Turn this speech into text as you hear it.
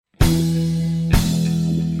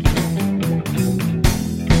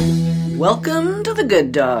Welcome to the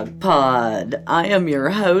Good Dog Pod. I am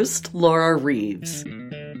your host, Laura Reeves.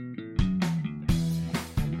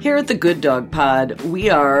 Here at the Good Dog Pod,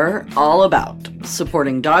 we are all about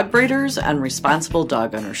supporting dog breeders and responsible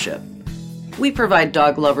dog ownership. We provide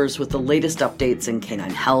dog lovers with the latest updates in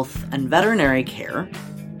canine health and veterinary care,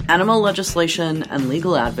 animal legislation and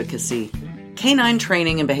legal advocacy, canine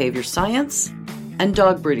training and behavior science, and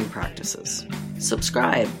dog breeding practices.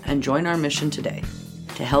 Subscribe and join our mission today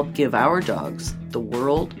to help give our dogs the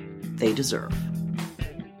world they deserve.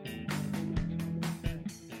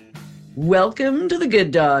 Welcome to the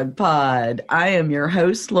Good Dog Pod. I am your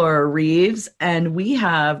host, Laura Reeves, and we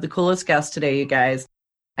have the coolest guest today, you guys.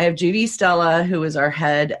 I have Judi Stella, who is our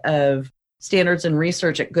head of standards and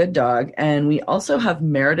research at Good Dog, and we also have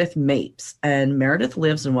Meredith Mapes, and Meredith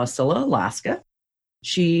lives in Wasilla, Alaska.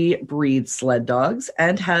 She breeds sled dogs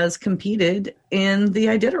and has competed in the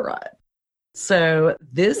Iditarod. So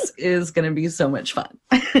this is going to be so much fun.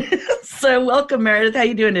 So welcome, Meredith. How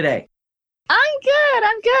you doing today? I'm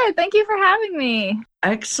good. Thank you for having me.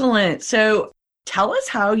 Excellent. So tell us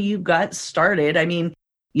how you got started. I mean,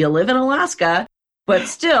 you live in Alaska, but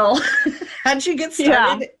still, how'd you get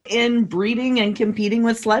started in breeding and competing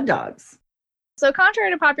with sled dogs? So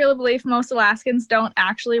contrary to popular belief, most Alaskans don't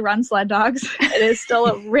actually run sled dogs. It is still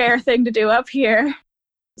a rare thing to do up here.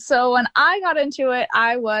 So when I got into it,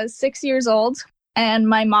 I was 6 years old, and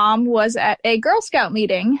my mom was at a Girl Scout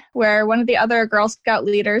meeting where one of the other Girl Scout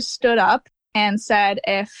leaders stood up and said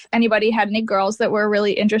if anybody had any girls that were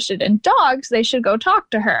really interested in dogs, they should go talk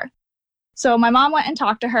to her. So my mom went and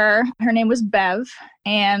talked to her. Her name was Bev,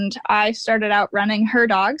 and I started out running her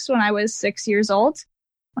dogs when I was 6 years old.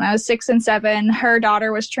 When I was 6 and 7, her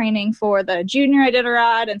daughter was training for the junior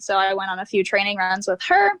Iditarod, and so I went on a few training runs with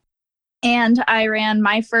her. And I ran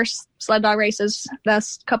my first sled dog races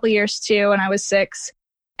last couple of years too when I was 6.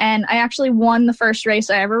 And I actually won the first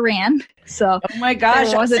race I ever ran. So oh my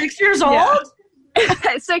gosh, I was 6 years old?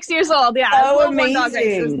 Yeah. 6 years old, yeah. Oh, amazing. One dog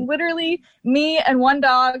race. It was literally me and one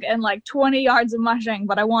dog and like 20 yards of mushing,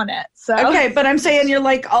 but I won it. So okay, but I'm saying you're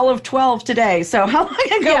like all of 12 today. So how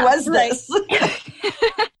long ago was this?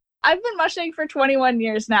 I've been mushing for 21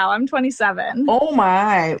 years now. I'm 27. Oh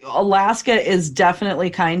my. Alaska is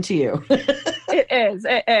definitely kind to you. It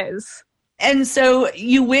is. And so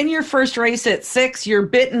you win your first race at 6, you're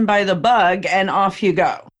bitten by the bug, and off you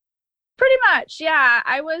go. Pretty much, yeah.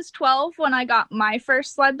 I was 12 when I got my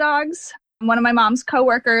first sled dogs. One of my mom's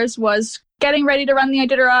coworkers was getting ready to run the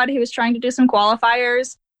Iditarod. He was trying to do some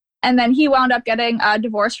qualifiers. And then he wound up getting a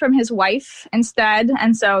divorce from his wife instead.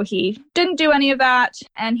 And so he didn't do any of that.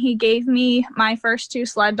 And he gave me my first 2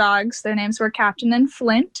 sled dogs. Their names were Captain and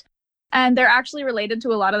Flint. And they're actually related to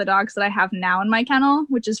a lot of the dogs that I have now in my kennel,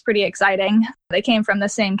 which is pretty exciting. They came from the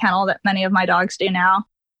same kennel that many of my dogs do now.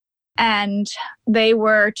 And they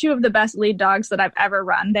were 2 of the best lead dogs that I've ever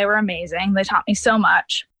run. They were amazing. They taught me so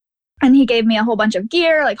much. And he gave me a whole bunch of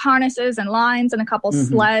gear, like harnesses and lines and a couple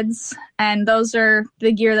sleds. And those are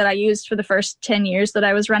the gear that I used for the first 10 years that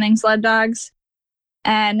I was running sled dogs.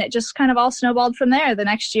 And it just kind of all snowballed from there. The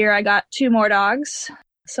next year, I got 2 more dogs.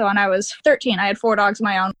 So when I was 13, I had 4 dogs of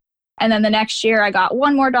my own. And then the next year, I got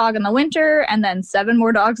 1 more dog in the winter and then 7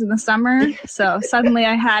 more dogs in the summer. So suddenly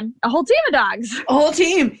I had a whole team of dogs. A whole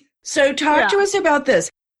team. So talk to us about this.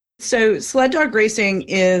 So sled dog racing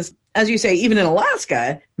is, as you say, even in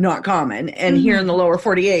Alaska, not common. And here in the lower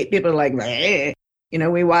 48, people are like, bleh. You know,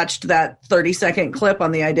 we watched that 30-second clip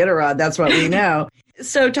on the Iditarod. That's what we know.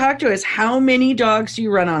 So talk to us. How many dogs do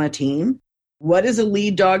you run on a team? What is a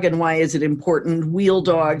lead dog and why is it important? Wheel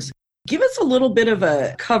dogs. Give us a little bit of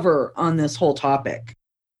a cover on this whole topic.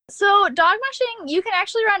 So dog mushing, you can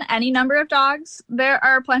actually run any number of dogs. There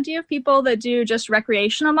are plenty of people that do just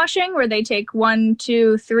recreational mushing where they take 1,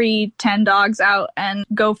 2, 3, 10 dogs out and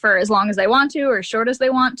go for as long as they want to or as short as they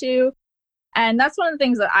want to. And that's one of the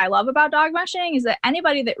things that I love about dog mushing is that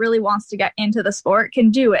anybody that really wants to get into the sport can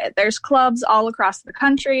do it. There's clubs all across the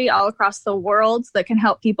country, all across the world that can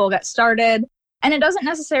help people get started. And it doesn't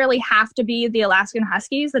necessarily have to be the Alaskan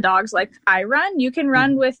Huskies, the dogs like I run. You can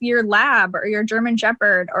run with your lab or your German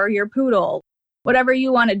Shepherd or your poodle. Whatever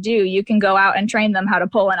you want to do, you can go out and train them how to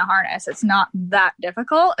pull in a harness. It's not that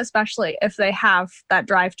difficult, especially if they have that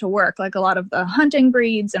drive to work, like a lot of the hunting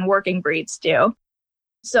breeds and working breeds do.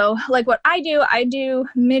 So like what I do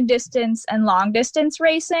mid-distance and long-distance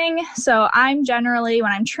racing. So I'm generally,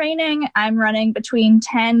 when I'm training, I'm running between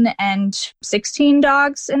 10 and 16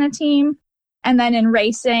 dogs in a team. And then in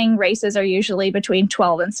racing, races are usually between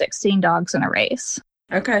 12 and 16 dogs in a race.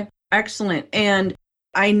 Okay, excellent. And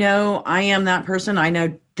I know I am that person. I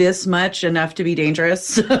know this much enough to be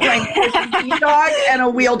dangerous. Like, lead dog and a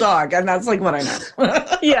wheel dog. And that's like what I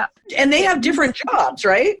know. Yeah. And they have different jobs,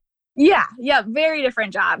 right? Yeah, very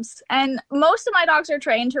different jobs. And most of my dogs are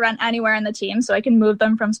trained to run anywhere in the team, so I can move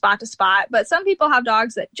them from spot to spot. But some people have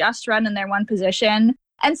dogs that just run in their one position.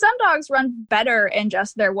 And some dogs run better in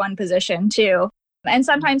just their one position, too. And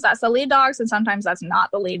sometimes that's the lead dogs, and sometimes that's not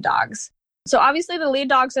the lead dogs. So obviously the lead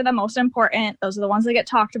dogs are the most important. Those are the ones that get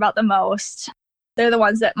talked about the most. They're the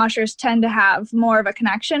ones that mushers tend to have more of a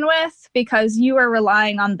connection with because you are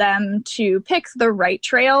relying on them to pick the right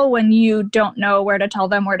trail when you don't know where to tell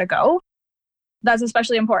them where to go. That's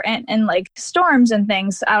especially important in like storms and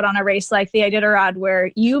things out on a race like the Iditarod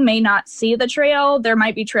where you may not see the trail. There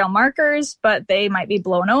might be trail markers, but they might be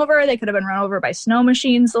blown over. They could have been run over by snow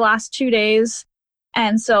machines the last 2 days.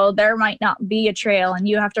 And so there might not be a trail and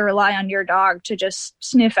you have to rely on your dog to just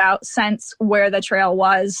sniff out, sense where the trail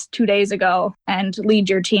was 2 days ago and lead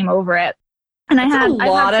your team over it. And I've had a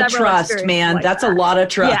lot of trust, man. Like that's a lot of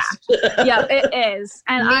trust. Yeah, it is.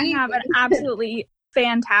 And I have an absolutely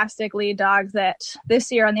fantastic lead dog that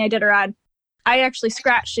this year on the Iditarod, I actually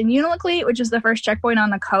scratched in Unalakleet, which is the first checkpoint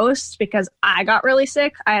on the coast because I got really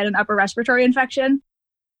sick. I had an upper respiratory infection.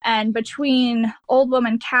 And between Old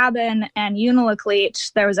Woman Cabin and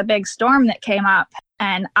Unalakleet, there was a big storm that came up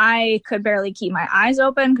and I could barely keep my eyes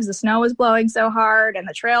open because the snow was blowing so hard and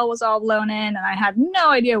the trail was all blown in and I had no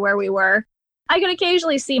idea where we were. I could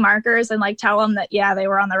occasionally see markers and like tell them that, yeah, they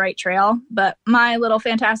were on the right trail. But my little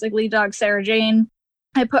fantastic lead dog, Sarah Jane,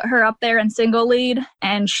 I put her up there in single lead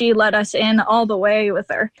and she led us in all the way with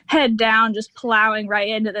her head down, just plowing right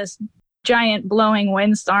into this giant blowing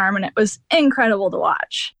windstorm, and it was incredible to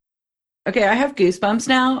watch. Okay, I have goosebumps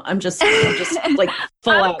now. I'm just like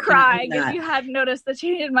full out. I'm crying if you hadn't noticed the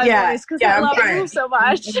change in my voice because I love you so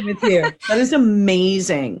much. I'm with you. That is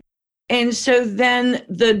amazing. And so then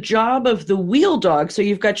the job of the wheel dog, so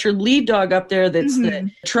you've got your lead dog up there that's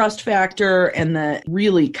the trust factor and the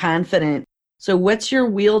really confident. So what's your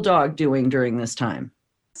wheel dog doing during this time?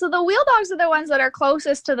 So the wheel dogs are the ones that are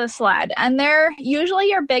closest to the sled, and they're usually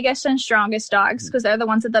your biggest and strongest dogs because they're the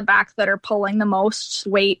ones at the back that are pulling the most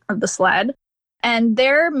weight of the sled. And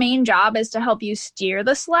their main job is to help you steer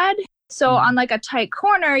the sled. So on like a tight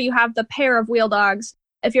corner, you have the pair of wheel dogs.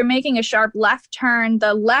 If you're making a sharp left turn,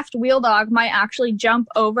 the left wheel dog might actually jump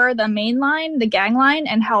over the main line, the gang line,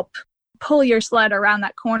 and help pull your sled around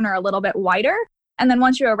that corner a little bit wider. And then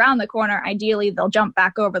once you're around the corner, ideally, they'll jump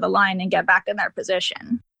back over the line and get back in their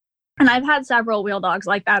position. And I've had several wheel dogs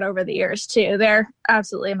like that over the years, too. They're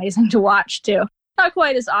absolutely amazing to watch, too. Not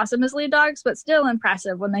quite as awesome as lead dogs, but still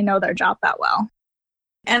impressive when they know their job that well.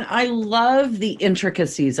 And I love the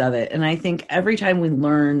intricacies of it. And I think every time we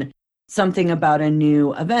learn something about a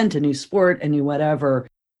new event, a new sport, a new whatever,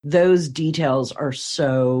 those details are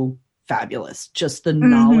so fabulous. Just the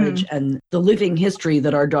knowledge and the living history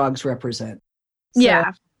that our dogs represent. So,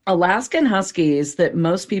 yeah. Alaskan Huskies that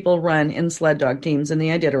most people run in sled dog teams in the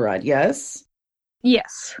Iditarod, yes?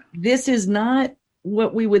 Yes. This is not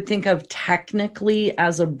what we would think of technically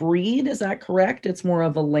as a breed. Is that correct? It's more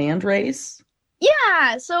of a land race?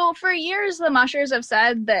 Yeah. So for years, the mushers have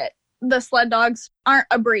said that the sled dogs aren't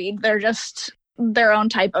a breed. They're just their own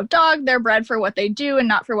type of dog. They're bred for what they do and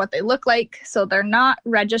not for what they look like. So they're not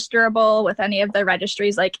registerable with any of the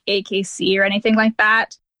registries like AKC or anything like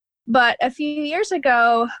that. But a few years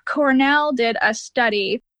ago, Cornell did a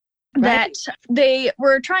study that they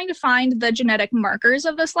were trying to find the genetic markers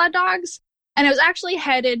of the sled dogs. And it was actually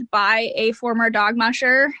headed by a former dog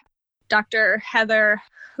musher, Dr. Heather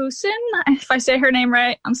Hoosen. If I say her name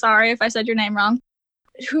right, I'm sorry if I said your name wrong,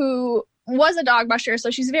 who was a dog musher.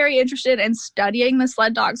 So she's very interested in studying the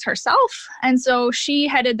sled dogs herself. And so she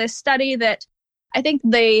headed this study that I think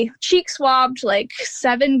they cheek swabbed like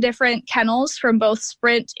 7 different kennels from both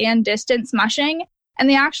sprint and distance mushing. And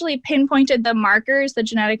they actually pinpointed the markers, the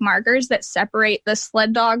genetic markers that separate the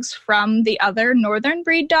sled dogs from the other northern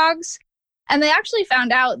breed dogs. And they actually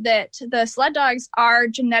found out that the sled dogs are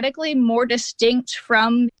genetically more distinct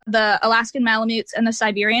from the Alaskan Malamutes and the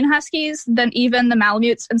Siberian Huskies than even the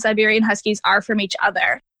Malamutes and Siberian Huskies are from each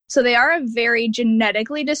other. So they are a very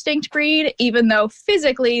genetically distinct breed, even though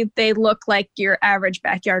physically they look like your average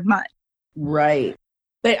backyard mutt. Right.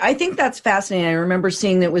 But I think that's fascinating. I remember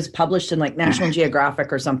seeing that it was published in like National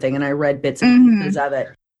Geographic or something, and I read bits and pieces of it.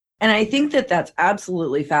 And I think that that's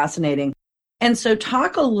absolutely fascinating. And so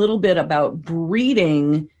talk a little bit about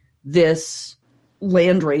breeding this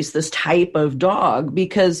land race, this type of dog,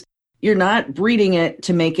 because you're not breeding it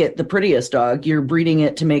to make it the prettiest dog. You're breeding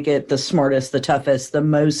it to make it the smartest, the toughest, the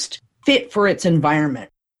most fit for its environment.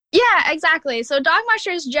 Yeah, exactly. So dog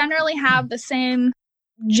mushers generally have the same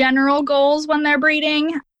general goals when they're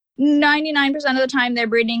breeding. 99% of the time, they're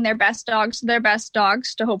breeding their best dogs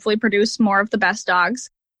to hopefully produce more of the best dogs.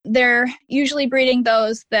 They're usually breeding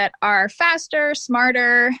those that are faster,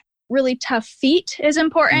 smarter. Really tough feet is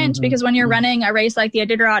important because when you're running a race like the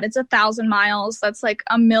Iditarod, it's 1,000 miles. That's like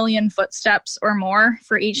 1,000,000 footsteps or more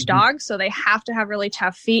for each dog. So they have to have really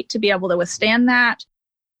tough feet to be able to withstand that.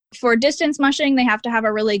 For distance mushing, they have to have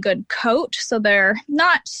a really good coat. So they're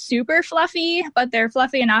not super fluffy, but they're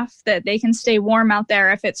fluffy enough that they can stay warm out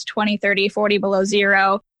there if it's 20, 30, 40 below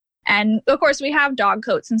zero. And of course, we have dog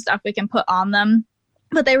coats and stuff we can put on them,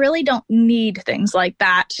 but they really don't need things like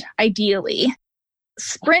that, ideally.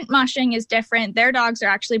 Sprint mushing is different. Their dogs are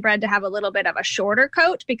actually bred to have a little bit of a shorter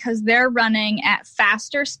coat because they're running at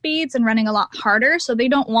faster speeds and running a lot harder. So they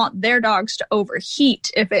don't want their dogs to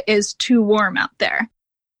overheat if it is too warm out there.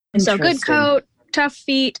 So good coat, tough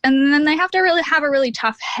feet, and then they have to really have a really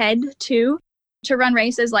tough head too to run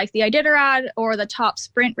races like the Iditarod or the top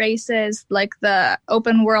sprint races like the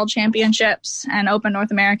Open World Championships and Open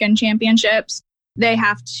North American Championships. They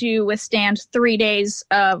have to withstand 3 days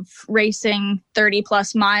of racing 30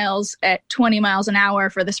 plus miles at 20 miles an hour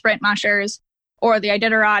for the sprint mushers, or the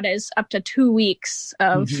Iditarod is up to 2 weeks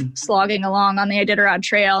of slogging along on the Iditarod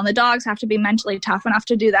trail. And the dogs have to be mentally tough enough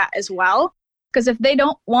to do that as well. Because if they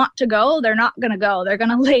don't want to go, they're not going to go. They're going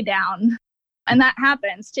to lay down. And that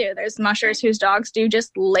happens too. There's mushers whose dogs do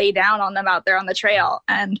just lay down on them out there on the trail.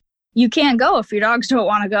 And you can't go if your dogs don't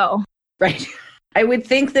want to go. Right. I would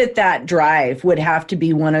think that drive would have to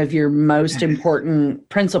be one of your most important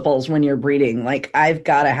principles when you're breeding. Like, I've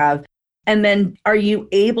got to have, and then are you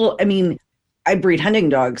able, I mean, I breed hunting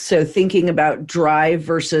dogs. So thinking about drive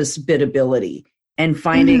versus biddability and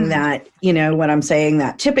finding that, you know, what I'm saying,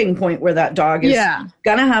 that tipping point where that dog is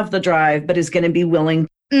going to have the drive, but is going to be willing.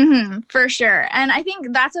 For sure. And I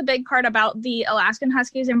think that's a big part about the Alaskan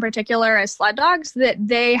Huskies in particular as sled dogs, that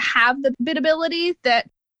they have the biddability that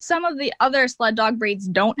some of the other sled dog breeds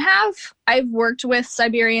don't have. I've worked with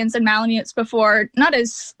Siberians and Malamutes before, not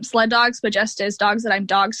as sled dogs, but just as dogs that I'm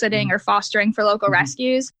dog sitting or fostering for local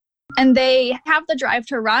rescues. And they have the drive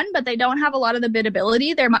to run, but they don't have a lot of the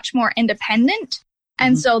biddability. They're much more independent.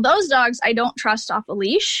 And so those dogs I don't trust off a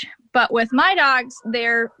leash. But with my dogs,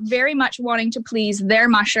 they're very much wanting to please their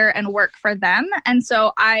musher and work for them. And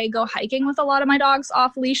so I go hiking with a lot of my dogs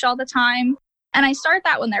off leash all the time. And I start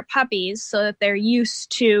that when they're puppies so that they're used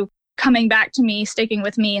to coming back to me, sticking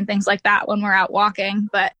with me and things like that when we're out walking.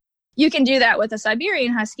 But you can do that with a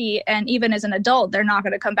Siberian Husky. And even as an adult, they're not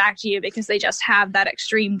going to come back to you because they just have that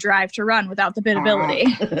extreme drive to run without the biddability.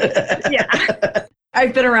 Yeah.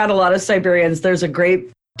 I've been around a lot of Siberians. There's a great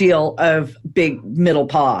deal of big middle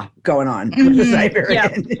paw going on with the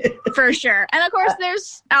Siberian. Yep, for sure. And of course,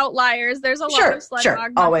 there's outliers. There's a lot of sled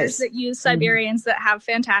dog mushers that use Siberians that have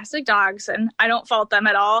fantastic dogs, and I don't fault them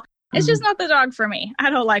at all. It's just not the dog for me. I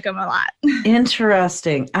don't like them a lot.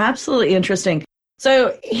 Interesting. Absolutely interesting.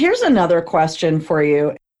 So here's another question for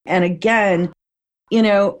you. And again, you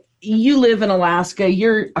know, you live in Alaska.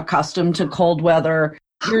 You're accustomed to cold weather.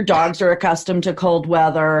 Your dogs are accustomed to cold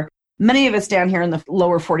weather. Many of us down here in the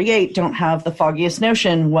lower 48 don't have the foggiest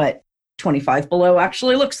notion what 25 below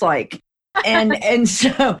actually looks like. And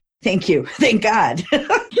so, thank you. Thank God.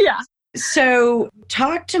 Yeah. So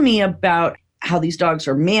talk to me about how these dogs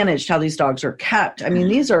are managed, how these dogs are kept. I mean,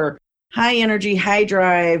 these are high energy, high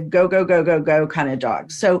drive, go, go, go, go, go kind of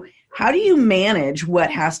dogs. So how do you manage what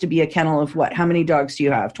has to be a kennel of what? How many dogs do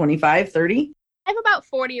you have? 25, 30? I have about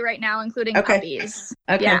 40 right now, including puppies.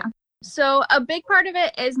 Okay. Yeah. So a big part of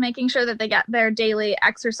it is making sure that they get their daily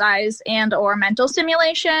exercise and or mental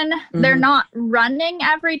stimulation. They're not running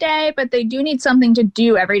every day, but they do need something to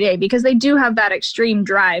do every day because they do have that extreme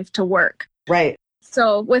drive to work. Right.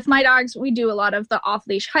 So with my dogs, we do a lot of the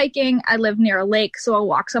off-leash hiking. I live near a lake, so I'll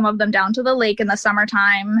walk some of them down to the lake in the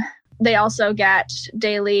summertime. They also get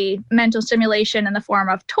daily mental stimulation in the form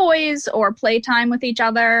of toys or playtime with each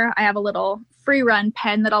other. I have a little free run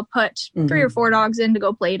pen that I'll put 3 or 4 dogs in to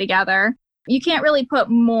go play together. You can't really put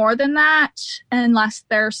more than that unless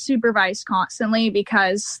they're supervised constantly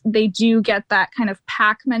because they do get that kind of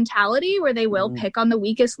pack mentality where they will pick on the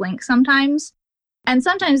weakest link sometimes. And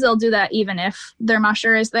sometimes they'll do that even if their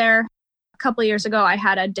musher is there. A couple of years ago, I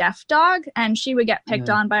had a deaf dog and she would get picked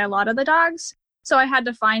on by a lot of the dogs. So I had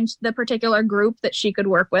to find the particular group that she could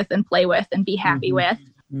work with and play with and be happy with.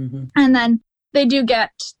 And then they do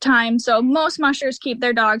get time. So most mushers keep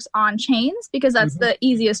their dogs on chains because that's the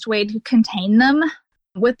easiest way to contain them.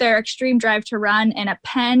 With their extreme drive to run in a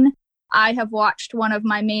pen, I have watched one of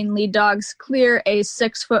my main lead dogs clear a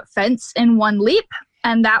 6-foot fence in one leap.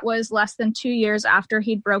 And that was less than 2 years after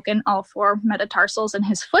he'd broken all 4 metatarsals in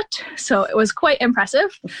his foot. So it was quite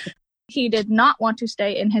impressive. He did not want to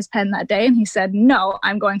stay in his pen that day. And he said, no,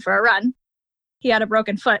 I'm going for a run. He had a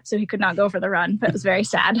broken foot, so he could not go for the run. But it was very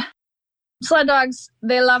sad. Sled dogs,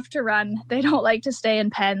 they love to run. They don't like to stay in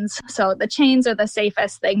pens. So the chains are the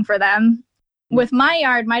safest thing for them. With my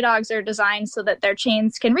yard, my dogs are designed so that their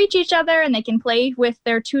chains can reach each other and they can play with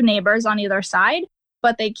their 2 neighbors on either side.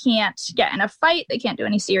 But they can't get in a fight. They can't do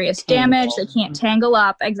any serious damage. They can't tangle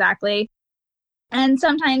up. Exactly. And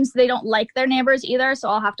sometimes they don't like their neighbors either. So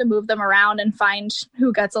I'll have to move them around and find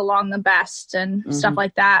who gets along the best and stuff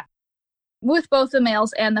like that. With both the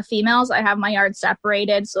males and the females, I have my yard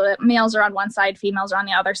separated so that males are on one side, females are on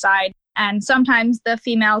the other side. And sometimes the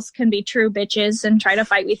females can be true bitches and try to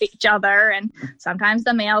fight with each other. And sometimes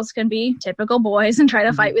the males can be typical boys and try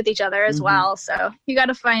to fight with each other as well. So you got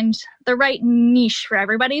to find the right niche for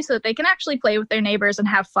everybody so that they can actually play with their neighbors and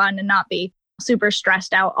have fun and not be super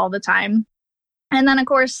stressed out all the time. And then, of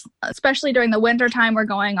course, especially during the winter time, we're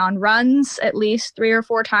going on runs at least 3 or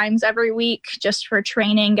 4 times every week just for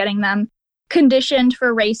training, getting them conditioned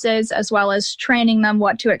for races, as well as training them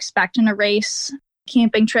what to expect in a race,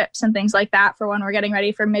 camping trips and things like that for when we're getting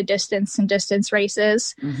ready for mid-distance and distance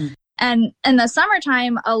races. And in the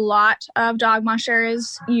summertime, a lot of dog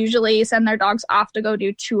mushers usually send their dogs off to go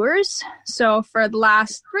do tours. So for the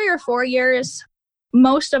last 3 or 4 years,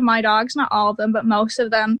 most of my dogs, not all of them, but most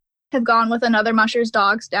of them have gone with another musher's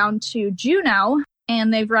dogs down to Juneau,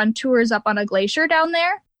 and they've run tours up on a glacier down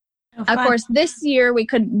there. Of course, this year we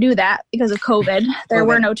couldn't do that because of COVID. There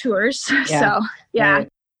were no tours. So, right.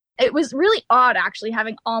 It was really odd actually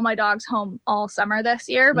having all my dogs home all summer this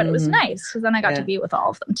year, but it was nice because then I got to be with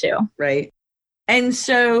all of them too. Right. And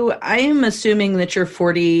so I am assuming that your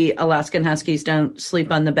 40 Alaskan Huskies don't sleep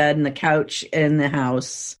on the bed and the couch in the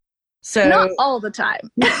house. So not all the time.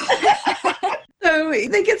 So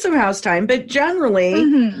they get some house time, but generally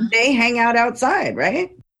they hang out outside, right?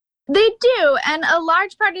 They do. And a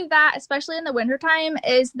large part of that, especially in the wintertime,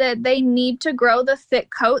 is that they need to grow the thick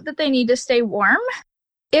coat that they need to stay warm.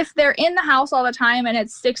 If they're in the house all the time and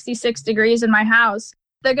it's 66 degrees in my house,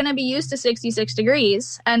 they're going to be used to 66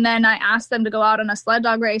 degrees. And then I ask them to go out on a sled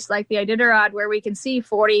dog race like the Iditarod where we can see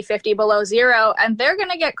 40, 50 below zero, and they're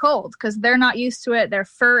going to get cold because they're not used to it. Their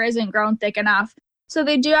fur isn't grown thick enough. So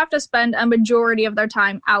they do have to spend a majority of their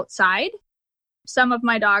time outside. Some of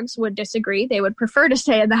my dogs would disagree. They would prefer to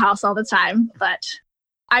stay in the house all the time, but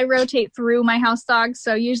I rotate through my house dogs.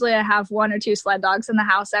 So usually I have 1 or 2 sled dogs in the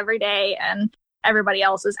house every day and everybody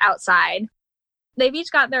else is outside. They've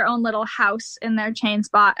each got their own little house in their chain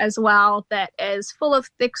spot as well that is full of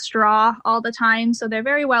thick straw all the time. So they're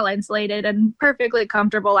very well insulated and perfectly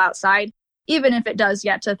comfortable outside, even if it does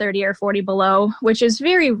get to 30 or 40 below, which is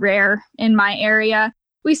very rare in my area.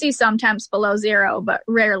 We see some temps below zero, but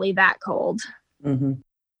rarely that cold.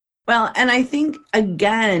 Well, and I think,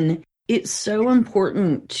 again, it's so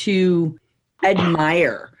important to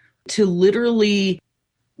admire, to literally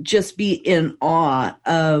just be in awe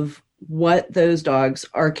of what those dogs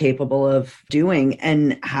are capable of doing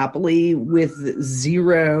and happily with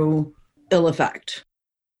zero ill effect.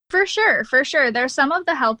 For sure, for sure. They're some of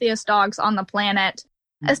the healthiest dogs on the planet,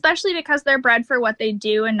 especially because they're bred for what they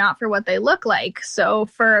do and not for what they look like. So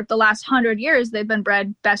for the last 100 years, they've been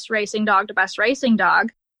bred best racing dog to best racing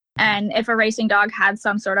dog. And if a racing dog had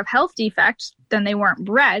some sort of health defect, then they weren't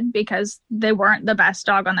bred because they weren't the best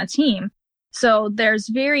dog on the team. So there's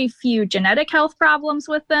very few genetic health problems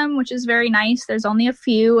with them, which is very nice. There's only a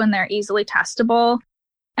few and they're easily testable.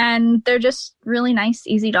 And they're just really nice,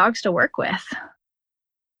 easy dogs to work with.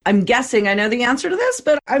 I'm guessing I know the answer to this,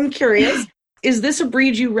 but I'm curious. Is this a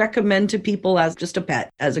breed you recommend to people as just a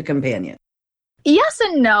pet, as a companion? Yes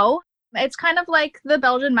and no. It's kind of like the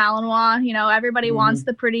Belgian Malinois. You know, everybody wants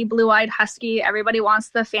the pretty blue-eyed husky. Everybody wants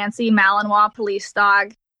the fancy Malinois police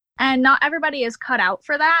dog. And not everybody is cut out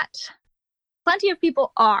for that. Plenty of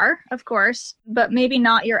people are, of course, but maybe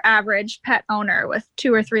not your average pet owner with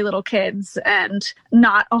 2 or 3 little kids and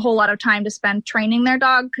not a whole lot of time to spend training their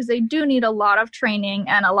dog, because they do need a lot of training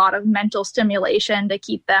and a lot of mental stimulation to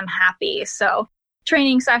keep them happy. So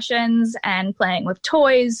training sessions and playing with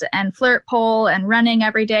toys and flirt pole and running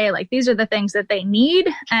every day, like these are the things that they need,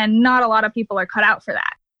 and not a lot of people are cut out for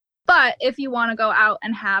that. But if you want to go out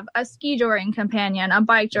and have a ski joring companion, a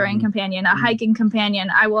bike joring companion, a hiking companion,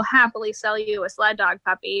 I will happily sell you a sled dog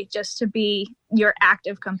puppy just to be your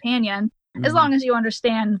active companion, as long as you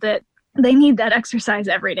understand that they need that exercise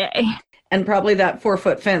every day. And probably that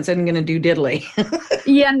 4-foot fence isn't going to do diddly.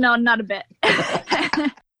 Yeah, no, not a bit.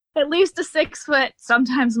 At least a 6 foot,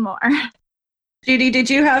 sometimes more. Judi, did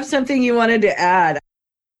you have something you wanted to add?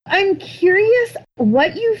 I'm curious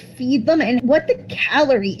what you feed them and what the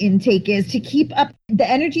calorie intake is to keep up the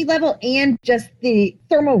energy level and just the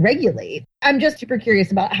thermoregulate. I'm just super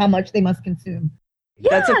curious about how much they must consume.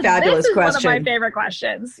 That's a fabulous question. This is one of my favorite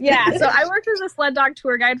questions. Yeah. So I worked as a sled dog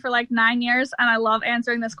tour guide for like 9 years, and I love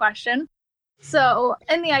answering this question. So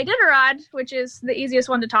in the Iditarod, which is the easiest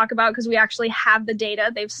one to talk about because we actually have the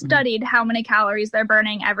data, they've studied how many calories they're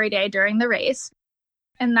burning every day during the race.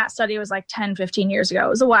 And that study was like 10, 15 years ago. It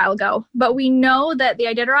was a while ago. But we know that the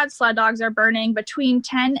Iditarod sled dogs are burning between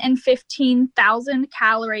 10 and 15,000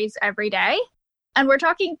 calories every day. And we're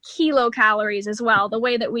talking kilocalories as well, the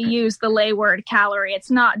way that we use the lay word calorie.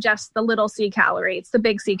 It's not just the little c calorie, it's the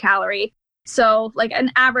big C calorie. So like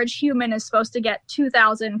an average human is supposed to get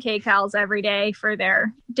 2,000 kcals every day for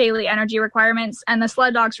their daily energy requirements. And the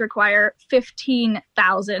sled dogs require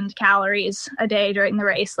 15,000 calories a day during the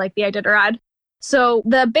race, like the Iditarod. So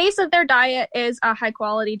the base of their diet is a high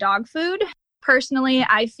quality dog food. Personally,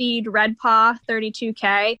 I feed Red Paw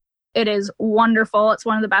 32K. It is wonderful. It's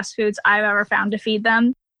one of the best foods I've ever found to feed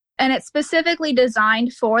them. And it's specifically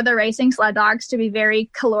designed for the racing sled dogs to be very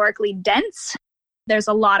calorically dense. There's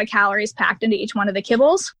a lot of calories packed into each one of the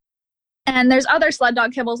kibbles. And there's other sled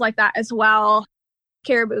dog kibbles like that as well.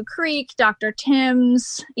 Caribou Creek, Dr.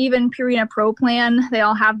 Tim's, even Purina Pro Plan. They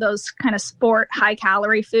all have those kind of sport high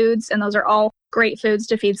calorie foods. And those are all great foods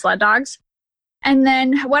to feed sled dogs. And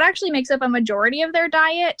then what actually makes up a majority of their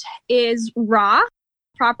diet is raw,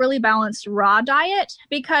 properly balanced raw diet,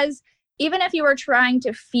 because even if you were trying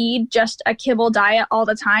to feed just a kibble diet all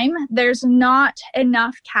the time, there's not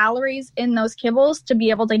enough calories in those kibbles to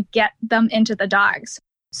be able to get them into the dogs.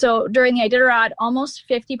 So during the Iditarod, almost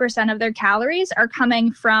 50% of their calories are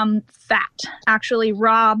coming from fat, actually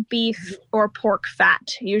raw beef or pork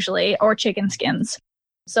fat usually, or chicken skins.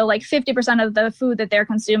 So like 50% of the food that they're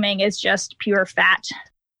consuming is just pure fat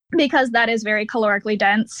because that is very calorically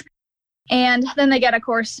dense. And then they get, of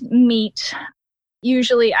course, meat.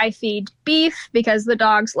 Usually I feed beef because the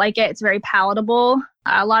dogs like it. It's very palatable.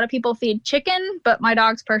 A lot of people feed chicken, but my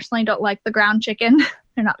dogs personally don't like the ground chicken.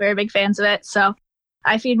 They're not very big fans of it. So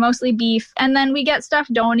I feed mostly beef. And then we get stuff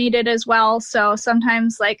donated as well. So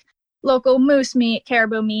sometimes like local moose meat,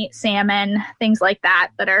 caribou meat, salmon, things like that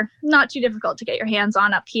are not too difficult to get your hands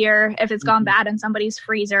on up here. If it's gone bad in somebody's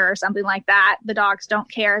freezer or something like that, the dogs don't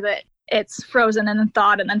care that it's frozen and then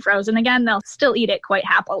thawed and then frozen again. They'll still eat it quite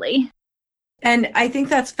happily. And I think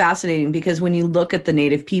that's fascinating because when you look at the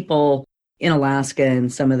native people in Alaska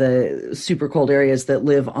and some of the super cold areas that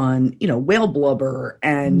live on, whale blubber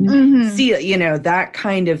and sea, that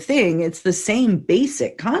kind of thing, it's the same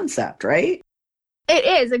basic concept, right? It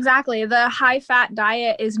is, exactly. The high-fat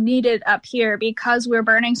diet is needed up here because we're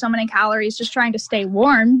burning so many calories just trying to stay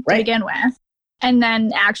warm to begin with, and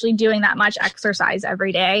then actually doing that much exercise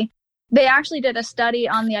every day. They actually did a study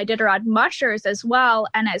on the Iditarod mushers as well,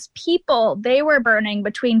 and as people, they were burning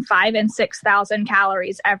between 5,000 and 6,000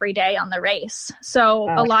 calories every day on the race. So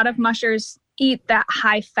a lot of mushers eat that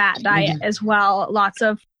high-fat diet as well, lots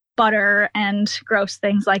of butter and gross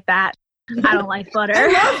things like that. I don't like butter. I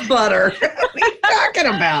love butter. What are you talking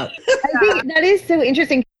about? I think that is so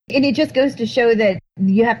interesting. And it just goes to show that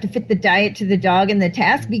you have to fit the diet to the dog and the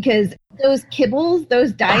task, because those kibbles,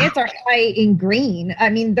 those diets are high in grain. I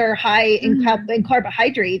mean, they're high in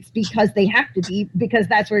carbohydrates because they have to be, because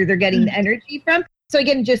that's where they're getting the energy from. So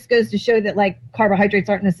again, it just goes to show that like carbohydrates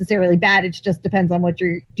aren't necessarily bad. It just depends on what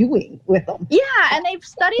you're doing with them. Yeah, and they've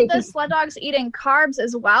studied the sled dogs eating carbs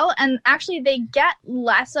as well. And actually they get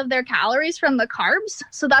less of their calories from the carbs.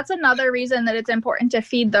 So that's another reason that it's important to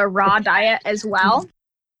feed the raw diet as well.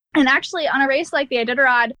 And actually on a race like the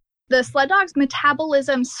Iditarod, the sled dog's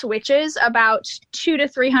metabolism switches about 200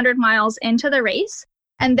 to 300 miles into the race.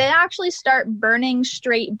 And they actually start burning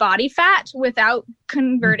straight body fat without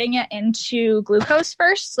converting it into glucose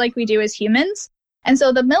first, like we do as humans. And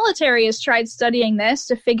so the military has tried studying this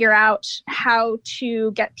to figure out how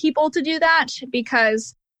to get people to do that,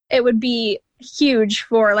 because it would be huge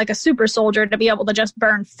for like a super soldier to be able to just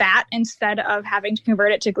burn fat instead of having to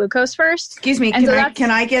convert it to glucose first. Excuse me,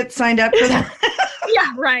 can I get signed up for that?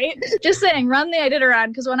 Yeah, right. Just saying, run the Iditarod,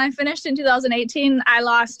 because when I finished in 2018, I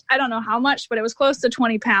lost, I don't know how much, but it was close to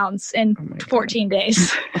 20 pounds in 14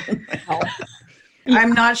 days. Oh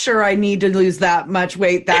I'm not sure I need to lose that much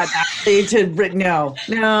weight that badly to no.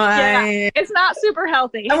 It's not super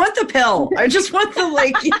healthy. I want the pill. I just want the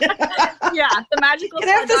the magical. Can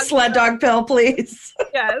I have the sled dog pill, please?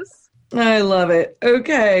 Yes. I love it.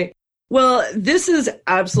 Okay. Well, this is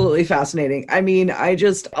absolutely fascinating. I mean, I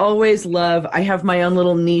just always I have my own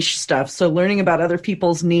little niche stuff. So learning about other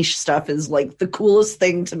people's niche stuff is like the coolest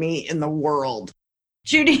thing to me in the world.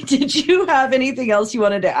 Judi, did you have anything else you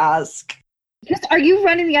wanted to ask? Just, are you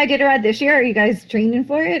running the Iditarod this year? Are you guys training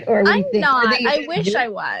for it? Or I'm not. I wish I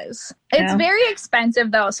was. It's very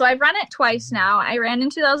expensive, though. So I've run it twice now. I ran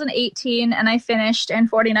in 2018, and I finished in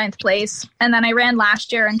 49th place. And then I ran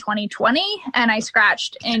last year in 2020, and I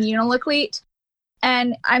scratched in Uniloclete.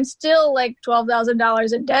 And I'm still like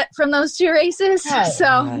 $12,000 in debt from those two races.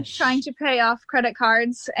 Trying to pay off credit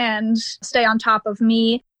cards and stay on top of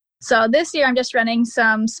me. So this year I'm just running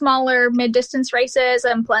some smaller mid-distance races.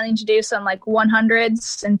 I'm planning to do some like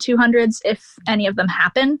 100s and 200s if any of them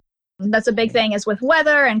happen. That's a big thing is with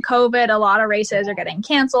weather and COVID, a lot of races are getting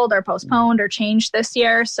canceled or postponed or changed this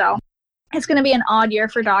year. So it's going to be an odd year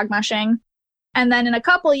for dog mushing. And then in a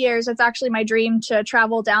couple years, it's actually my dream to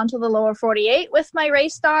travel down to the lower 48 with my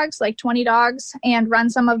race dogs, like 20 dogs, and run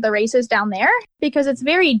some of the races down there because it's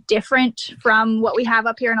very different from what we have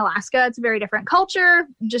up here in Alaska. It's a very different culture,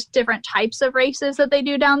 just different types of races that they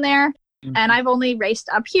do down there. Mm-hmm. And I've only raced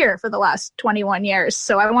up here for the last 21 years.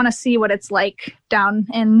 So I want to see what it's like down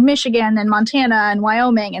in Michigan and Montana and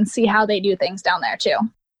Wyoming and see how they do things down there too.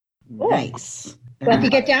 Nice. Well, if you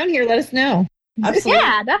get down here, let us know. Absolutely.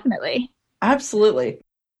 Yeah, definitely. Absolutely.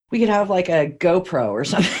 We could have like a GoPro or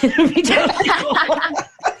something. It'd be totally cool.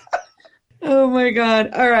 Oh my God.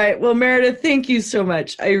 All right. Well, Meredith, thank you so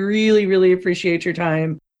much. I really, really appreciate your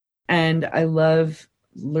time. And I love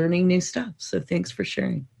learning new stuff. So thanks for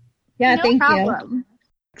sharing. Yeah, no thank problem. you.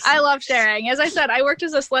 I love sharing. As I said, I worked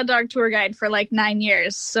as a sled dog tour guide for like 9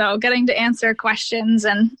 years. So getting to answer questions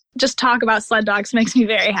and just talk about sled dogs makes me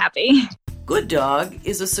very happy. Good Dog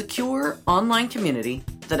is a secure online community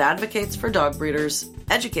that advocates for dog breeders,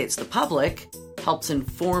 educates the public, helps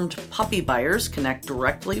informed puppy buyers connect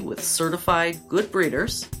directly with certified good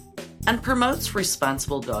breeders, and promotes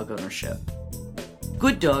responsible dog ownership.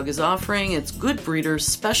 Good Dog is offering its good breeders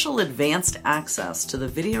special advanced access to the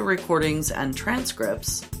video recordings and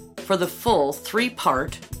transcripts for the full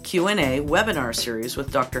 3-part Q&A webinar series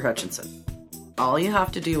with Dr. Hutchinson. All you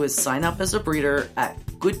have to do is sign up as a breeder at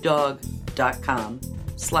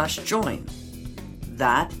gooddog.com/join.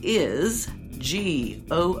 That is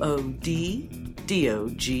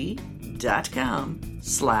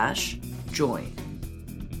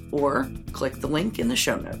GOODDOG.com/join. Or click the link in the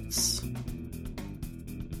show notes.